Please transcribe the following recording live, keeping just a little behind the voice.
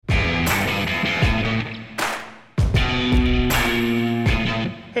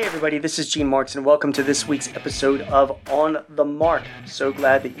everybody, this is Gene Marks, and welcome to this week's episode of On the Mark. So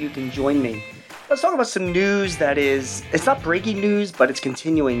glad that you can join me. Let's talk about some news that it's not breaking news, but it's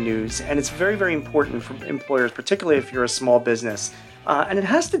continuing news, and it's very, very important for employers, particularly if you're a small business. And it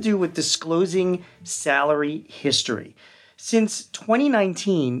has to do with disclosing salary history. Since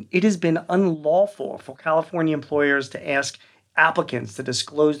 2019, it has been unlawful for California employers to ask applicants to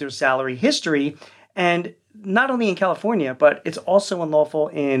disclose their salary history, and not only in California, but it's also unlawful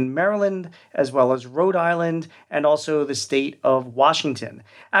in Maryland, as well as Rhode Island, and also the state of Washington.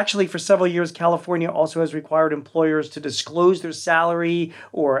 Actually, for several years, California also has required employers to disclose their salary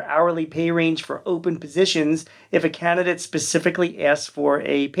or hourly pay range for open positions if a candidate specifically asks for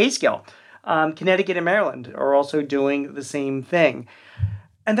a pay scale. Connecticut and Maryland are also doing the same thing.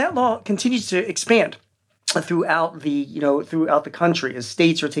 And that law continues to expand throughout the country as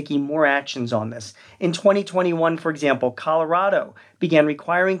states are taking more actions on this. In 2021, for example, Colorado began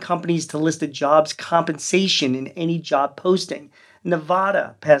requiring companies to list a job's compensation in any job posting.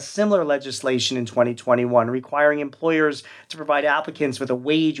 Nevada passed similar legislation in 2021, requiring employers to provide applicants with a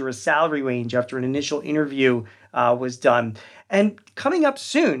wage or a salary range after an initial interview was done. And coming up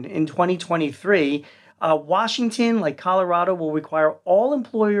soon in 2023, Washington, like Colorado, will require all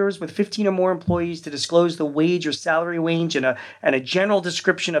employers with 15 or more employees to disclose the wage or salary range and a general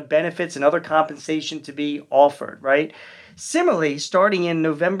description of benefits and other compensation to be offered, right? Similarly, starting in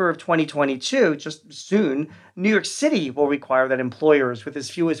November of 2022, just soon, New York City will require that employers with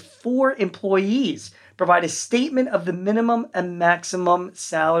as few as 4 employees provide a statement of the minimum and maximum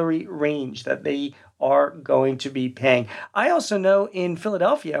salary range that they are going to be paying. I also know in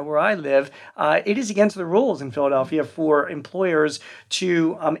Philadelphia, where I live, it is against the rules in Philadelphia for employers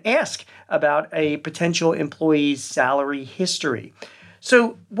to ask about a potential employee's salary history.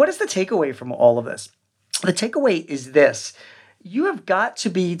 So what is the takeaway from all of this? The takeaway is this. You have got to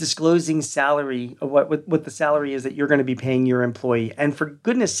be disclosing salary, what the salary is that you're going to be paying your employee. And for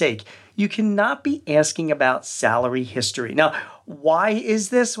goodness sake, you cannot be asking about salary history. Now, why is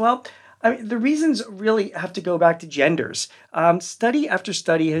this? Well, the reasons really have to go back to genders. Study after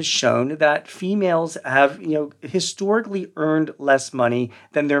study has shown that females have, historically earned less money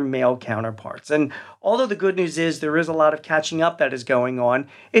than their male counterparts. And although the good news is there is a lot of catching up that is going on,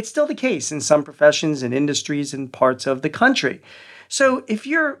 it's still the case in some professions and industries and parts of the country. So if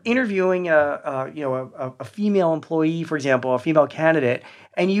you're interviewing a female employee, for example, a female candidate,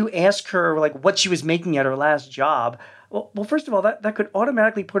 and you ask her like what she was making at her last job, well, first of all, that could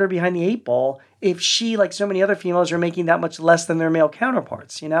automatically put her behind the 8 ball if she, like so many other females, are making that much less than their male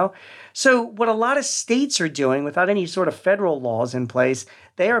counterparts, So what a lot of states are doing without any sort of federal laws in place,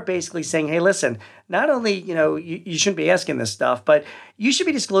 they are basically saying, hey, listen, not only, you shouldn't be asking this stuff, but you should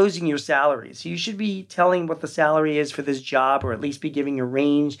be disclosing your salaries. You should be telling what the salary is for this job, or at least be giving a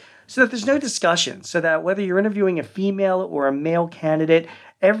range so that there's no discussion, so that whether you're interviewing a female or a male candidate,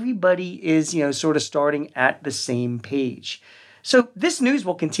 everybody is, sort of starting at the same page. So this news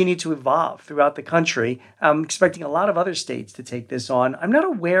will continue to evolve throughout the country. I'm expecting a lot of other states to take this on. I'm not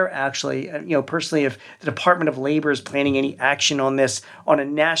aware, actually, personally, if the Department of Labor is planning any action on this on a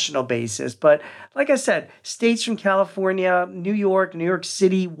national basis. But like I said, states from California, New York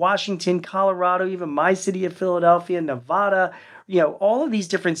City, Washington, Colorado, even my city of Philadelphia, Nevada, all of these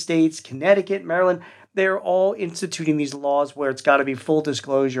different states, Connecticut, Maryland, they're all instituting these laws where it's got to be full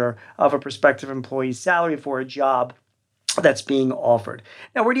disclosure of a prospective employee's salary for a job that's being offered.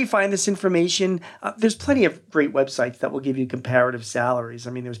 Now, where do you find this information? There's plenty of great websites that will give you comparative salaries.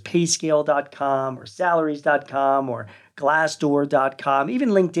 There's payscale.com or salaries.com or glassdoor.com. Even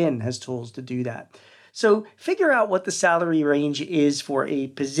LinkedIn has tools to do that. So figure out what the salary range is for a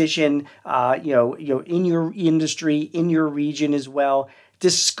position, in your industry, in your region as well.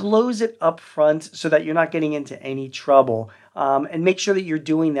 Disclose it up front so that you're not getting into any trouble, and make sure that you're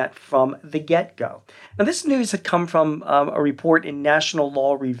doing that from the get-go. Now, this news had come from a report in National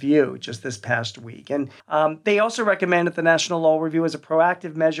Law Review just this past week. And they also recommend that the National Law Review as a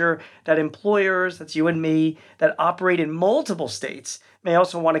proactive measure that employers, that's you and me, that operate in multiple states may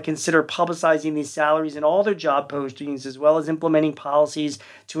also want to consider publicizing these salaries in all their job postings, as well as implementing policies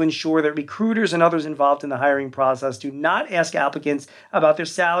to ensure that recruiters and others involved in the hiring process do not ask applicants about their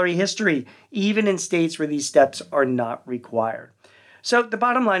salary history, even in states where these steps are not required. So the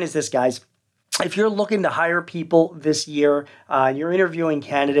bottom line is this, guys. If you're looking to hire people this year, you're interviewing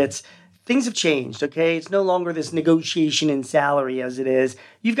candidates, things have changed, okay? It's no longer this negotiation in salary as it is.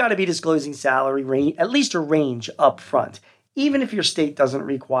 You've got to be disclosing salary range, at least a range up front. Even if your state doesn't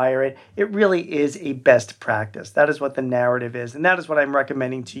require it, it really is a best practice. That is what the narrative is, and that is what I'm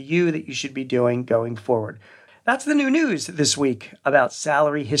recommending to you that you should be doing going forward. That's the new news this week about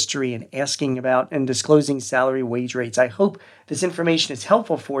salary history and asking about and disclosing salary wage rates. I hope this information is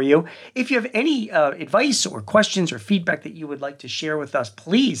helpful for you. If you have any advice or questions or feedback that you would like to share with us,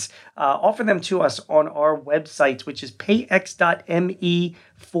 please offer them to us on our website, which is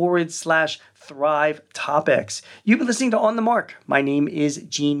payx.me/Thrive Topics. You've been listening to On the Mark. My name is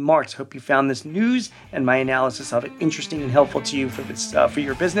Gene Marks. Hope you found this news and my analysis of it interesting and helpful to you for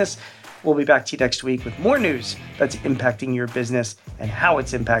your business. We'll be back to you next week with more news that's impacting your business and how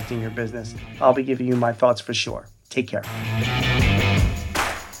it's impacting your business. I'll be giving you my thoughts for sure. Take care.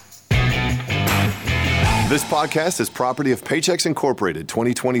 This podcast is property of Paychex Incorporated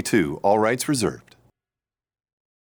 2022. All rights reserved.